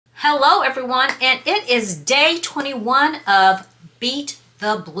Hello everyone, and it is day 21 of Beat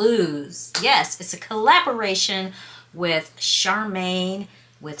the Blues. Yes, it's a collaboration with Sharmaine,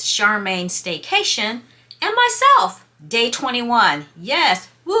 Staycation, and myself, day 21. Yes,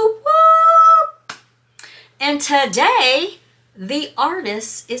 whoop whoop! And today, the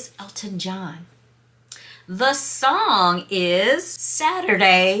artist is Elton John. The song is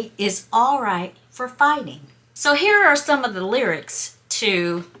Saturday is Alright for Fighting. So here are some of the lyrics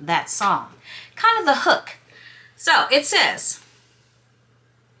to that song, kind of the hook. So it says,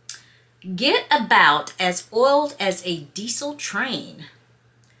 get about as oiled as a diesel train.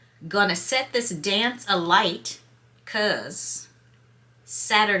 Gonna set this dance alight, 'cause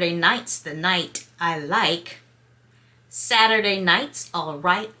Saturday night's the night I like. Saturday night's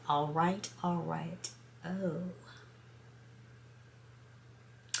alright, alright, alright. Oh.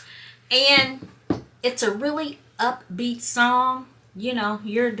 And it's a really upbeat song. You know,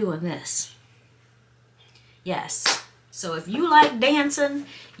 you're doing this. Yes. So if you like dancing,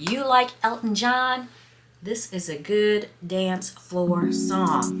 you like Elton John, this is a good dance floor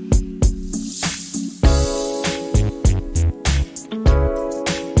song.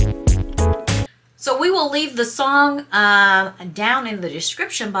 So we will leave the song down in the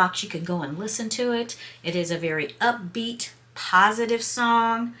description box. You can go and listen to it. It is a very upbeat, positive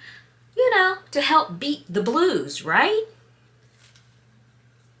song, you know, to help beat the blues, right?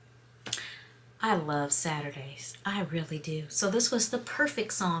 I love Saturdays. I really do. So this was the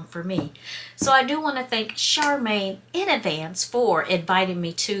perfect song for me. So I do want to thank Sharmaine in advance for inviting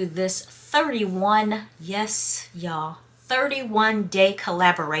me to this 31, yes, y'all, 31-day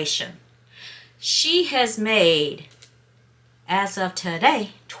collaboration. She has made, as of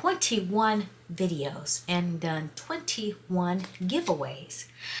today, 21 videos and done 21 giveaways.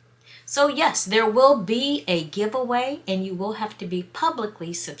 So yes, there will be a giveaway, and you will have to be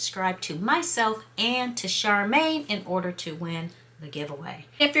publicly subscribed to myself and to Sharmaine in order to win the giveaway.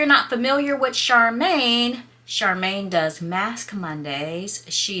 If you're not familiar with Sharmaine, Sharmaine does Mask Mondays,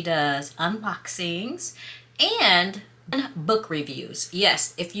 she does unboxings, and book reviews.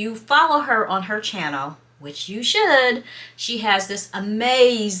 Yes, if you follow her on her channel, which you should, she has this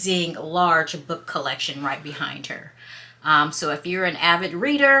amazing large book collection right behind her. So if you're an avid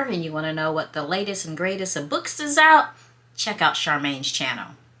reader and you want to know what the latest and greatest of books is out, check out Sharmaine's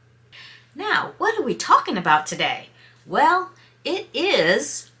channel. Now, what are we talking about today? Well, it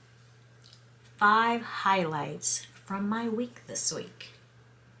is 5 highlights from my week this week.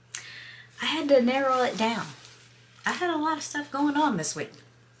 I had to narrow it down. I had a lot of stuff going on this week.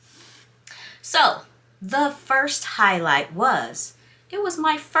 So, the first highlight was, it was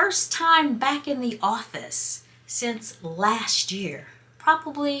my first time back in the office since last year,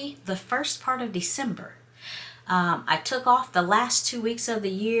 probably the first part of December. I took off the last 2 weeks of the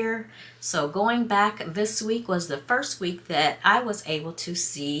year, so going back this week was the first week that I was able to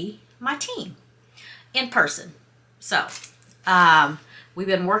see my team in person. So we've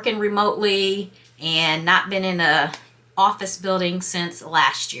been working remotely and not been in a office building since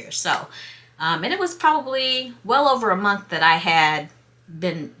last year. So and it was probably well over a month that I had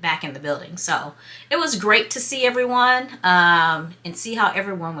been back in the building. So it was great to see everyone and see how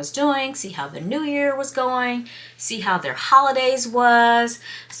everyone was doing, see how the new year was going, see how their holidays was.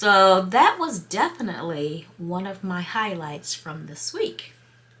 So that was definitely one of my highlights from this week.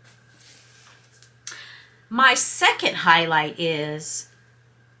 My second highlight is,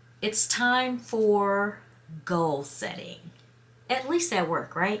 it's time for goal setting, at least at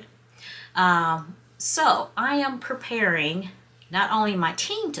work, right? So I am preparing not only my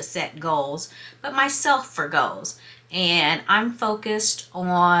team to set goals, but myself for goals. And I'm focused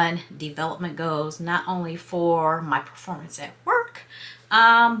on development goals, not only for my performance at work,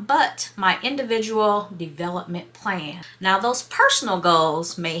 but my individual development plan. Now, those personal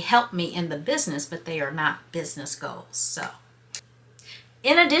goals may help me in the business, but they are not business goals. So,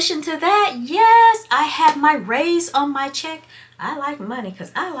 in addition to that, yes, I have my raise on my check. I like money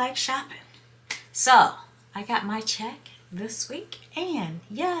because I like shopping. So, I got my check this week, and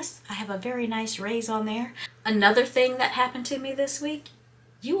yes, I have a very nice raise on there. Another thing that happened to me this week,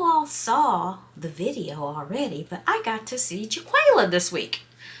 you all saw the video already, but I got to see Jaquela this week.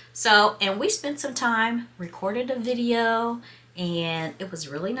 So, and we spent some time, recorded a video, and it was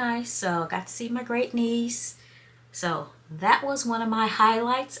really nice. So I got to see my great niece. So that was one of my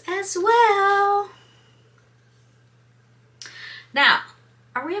highlights as well. Now,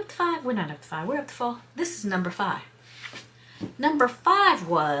 are we up to 5? We're not up to 5, we're up to 4. This is number 5. Number 5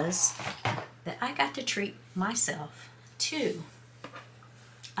 was that I got to treat myself to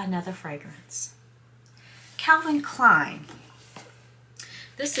another fragrance. Calvin Klein.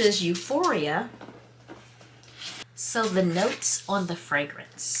 This is Euphoria. So the notes on the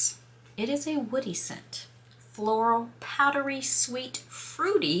fragrance. It is a woody scent. Floral, powdery, sweet,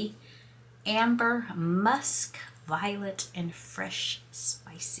 fruity, amber, musk, violet, and fresh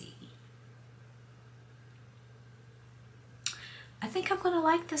spicy. I think I'm going to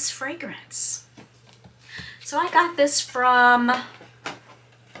like this fragrance. So I got this from,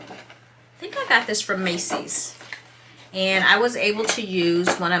 Macy's. And I was able to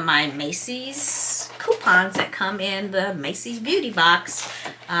use one of my Macy's coupons that come in the Macy's beauty box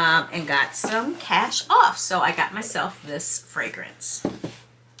and got some cash off. So I got myself this fragrance.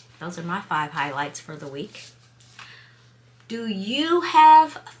 Those are my 5 highlights for the week. Do you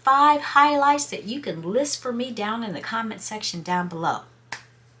have 5 highlights that you can list for me down in the comment section down below?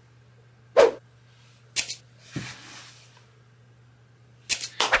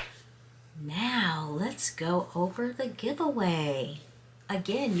 Now let's go over the giveaway.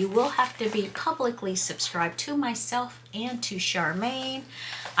 Again, you will have to be publicly subscribed to myself and to Sharmaine.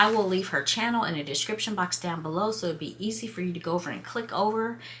 I will leave her channel in the description box down below, so it'll be easy for you to go over and click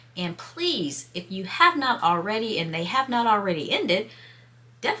over. And please, if you have not already and they have not already ended,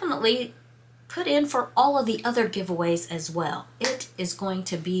 definitely put in for all of the other giveaways as well. It is going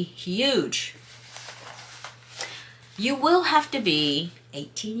to be huge. You will have to be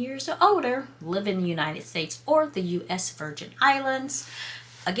 18 years or older, live in the United States or the U.S. Virgin Islands.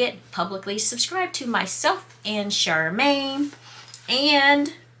 Again, publicly subscribe to myself and Sharmaine,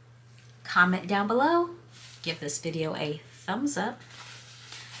 and comment down below. Give this video a thumbs up.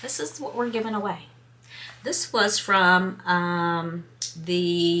 This is what we're giving away. This was from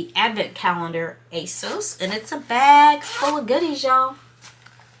the Advent Calendar ASOS, and it's a bag full of goodies, y'all.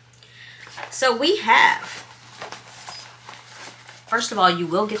 So we have, first of all, you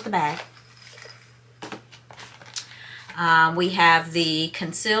will get the bag. We have the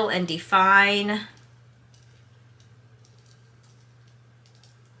Conceal and Define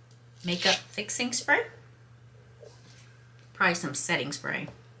Makeup Fixing Spray. Probably some setting spray.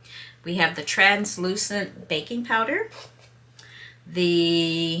 We have the Translucent Baking Powder.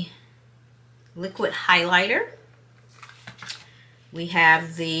 The Liquid Highlighter. We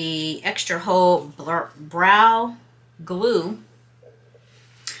have the Extra Hold Brow Glue.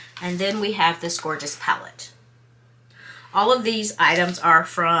 And then we have this gorgeous palette. All of these items are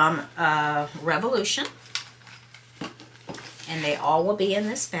from Revolution. And they all will be in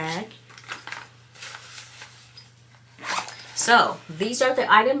this bag. So, these are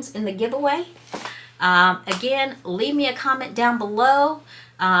the items in the giveaway. Again, leave me a comment down below.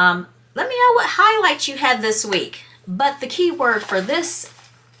 Let me know what highlights you had this week. But the key word for this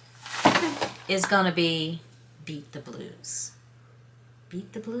is going to be Beat the Blues.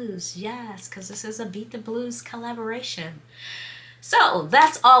 Beat the Blues, yes, because this is a Beat the Blues collaboration. So,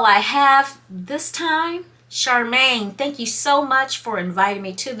 that's all I have this time. Sharmaine, thank you so much for inviting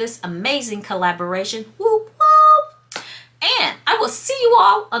me to this amazing collaboration. Whoop, whoop. And I will see you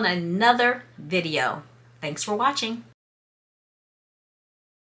all on another video. Thanks for watching.